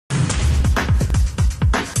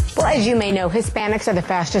as you may know, Hispanics are the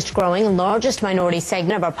fastest growing and largest minority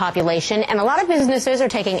segment of our population, and a lot of businesses are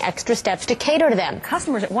taking extra steps to cater to them.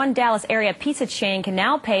 Customers at one Dallas area pizza chain can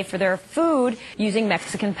now pay for their food using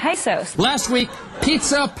Mexican pesos. Last week,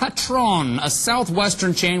 Pizza Patrón, a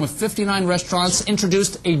southwestern chain with 59 restaurants,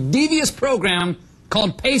 introduced a devious program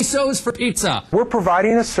called Pesos for Pizza. We're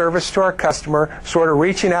providing a service to our customer, sort of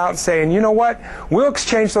reaching out and saying, you know what, we'll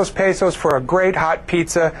exchange those pesos for a great hot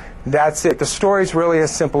pizza. That's it. The story's really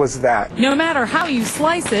as simple as that. No matter how you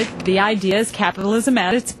slice it, the idea is capitalism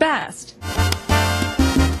at its best.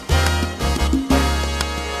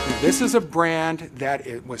 This is a brand that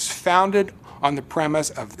it was founded on the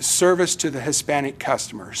premise of service to the Hispanic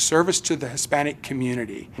customer, service to the Hispanic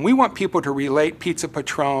community. We want people to relate Pizza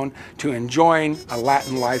Patrón to enjoying a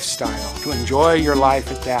Latin lifestyle, to enjoy your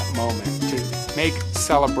life at that moment, to make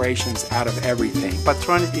celebrations out of everything.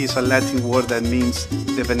 Patrón is a Latin word that means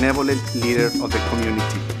the benevolent leader of the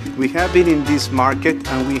community. We have been in this market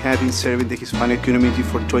and we have been serving the Hispanic community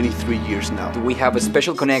for 23 years now. We have a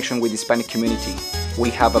special connection with the Hispanic community. We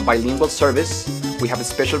have a bilingual service. We have a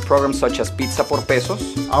special program such as Pizza por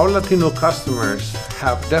Pesos. Our Latino customers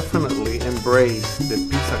have definitely embraced the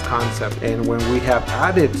pizza concept, and when we have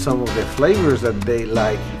added some of the flavors that they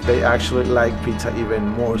like, they actually like pizza even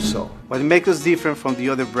more so. What makes us different from the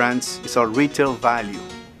other brands is our retail value.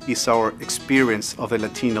 It's our experience of a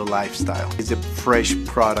Latino lifestyle. It's a fresh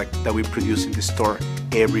product that we produce in the store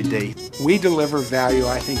every day. We deliver value,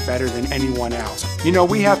 I think, better than anyone else. You know,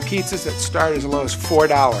 we have pizzas that start as low as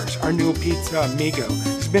 $4. Our new pizza, Amigo,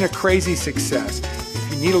 has been a crazy success.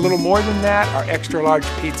 If you need a little more than that, our extra large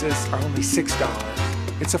pizzas are only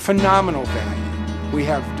 $6. It's a phenomenal value. We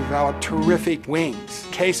have developed terrific wings,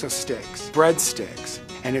 queso sticks, breadsticks.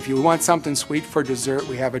 And if you want something sweet for dessert,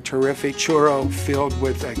 we have a terrific churro filled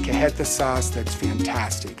with a cajeta sauce that's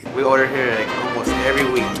fantastic. We order here like almost every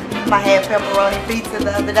week. I had pepperoni pizza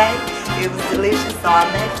the other day. It was delicious, so I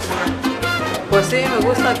made one. Pues sí, me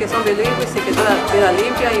gusta que son bilingües y que queda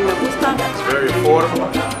limpia y me gusta. It's very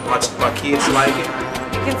affordable. My kids like it.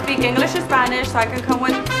 I can speak English or Spanish, so I can come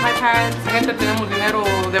with my parents. La gente tenemos dinero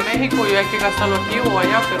de México y hay que gastarlo aquí o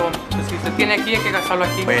allá, pero si se tiene aquí hay que gastarlo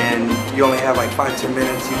aquí. When you only have like 5-10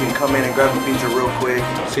 minutes, you can come in and grab a pizza real quick.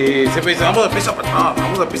 Sí, siempre dicen, vamos a Pizza Patrón,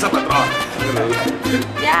 vamos a Pizza Patrón.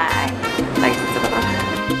 Yeah, I like Pizza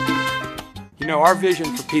Patrón. You know, our vision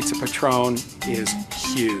for Pizza Patrón is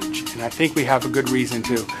huge, and I think we have a good reason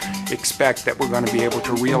to expect that we're going to be able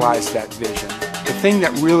to realize that vision. The thing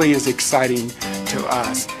that really is exciting to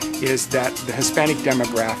us is that the Hispanic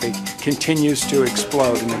demographic continues to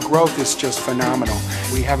explode, and the growth is just phenomenal.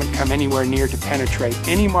 We haven't come anywhere near to penetrate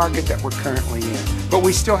any market that we're currently in, but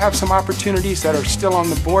we still have some opportunities that are still on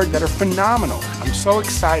the board that are phenomenal. I'm so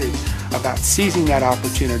excited about seizing that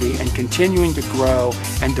opportunity and continuing to grow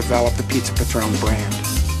and develop the Pizza Patrón brand.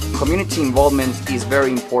 Community involvement is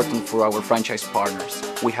very important for our franchise partners.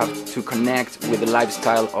 We have to connect with the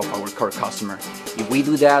lifestyle of our core customer. If we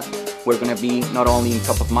do that, we're going to be not only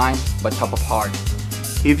top of mind, but top of heart.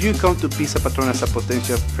 If you come to Pizza Patrón as a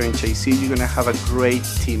potential franchisee, you're going to have a great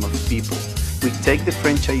team of people. We take the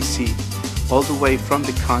franchisee all the way from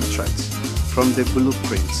the contracts, from the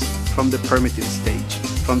blueprints, from the permitting stage,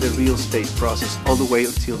 from the real estate process, all the way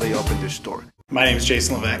until they open their store. My name is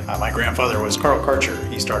Jason Levesque. My grandfather was Carl Karcher.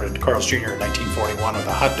 He started Carl's Jr. in 1941 with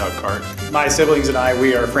a hot dog cart. My siblings and I,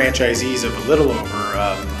 we are franchisees of a little over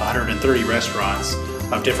 130 restaurants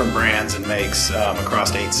of different brands and makes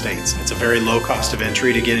across 8 states. It's a very low cost of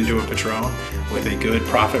entry to get into a Patrón with a good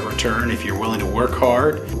profit return if you're willing to work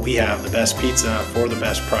hard. We have the best pizza for the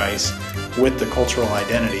best price with the cultural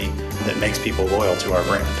identity that makes people loyal to our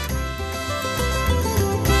brand.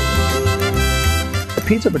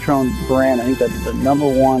 The Pizza Patrón brand, I think that the number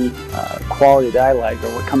one quality that I like,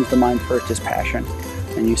 or what comes to mind first, is passion.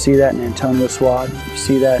 And you see that in Antonio Swad, you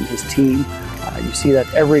see that in his team, you see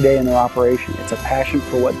that every day in their operation. It's a passion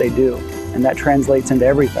for what they do, and that translates into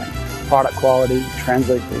everything. Product quality,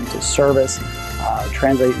 translates into service,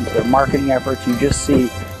 translates into their marketing efforts. You just see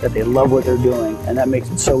that they love what they're doing, and that makes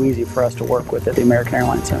it so easy for us to work with at the American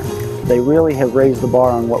Airlines Center. They really have raised the bar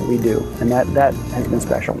on what we do, and that has been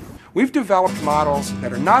special. We've developed models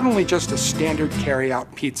that are not only just a standard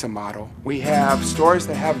carry-out pizza model. We have stores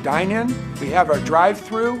that have dine-in, we have our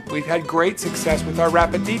drive-through, we've had great success with our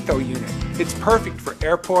Rapidito unit. It's perfect for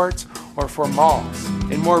airports or for malls.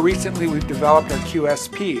 And more recently, we've developed our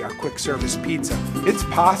QSP, our quick service pizza. It's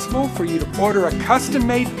possible for you to order a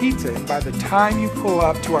custom-made pizza, and by the time you pull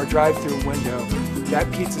up to our drive-through window, that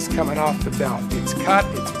pizza's coming off the belt. It's cut,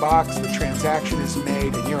 it's boxed, the transaction is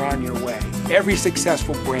made, and you're on your way. Every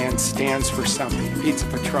successful brand stands for something. Pizza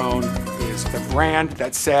Patrón is the brand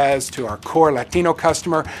that says to our core Latino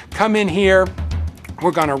customer, come in here,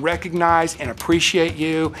 we're going to recognize and appreciate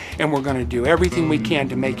you, and we're going to do everything we can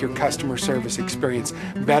to make your customer service experience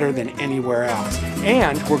better than anywhere else.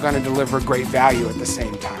 And we're going to deliver great value at the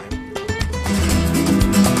same time.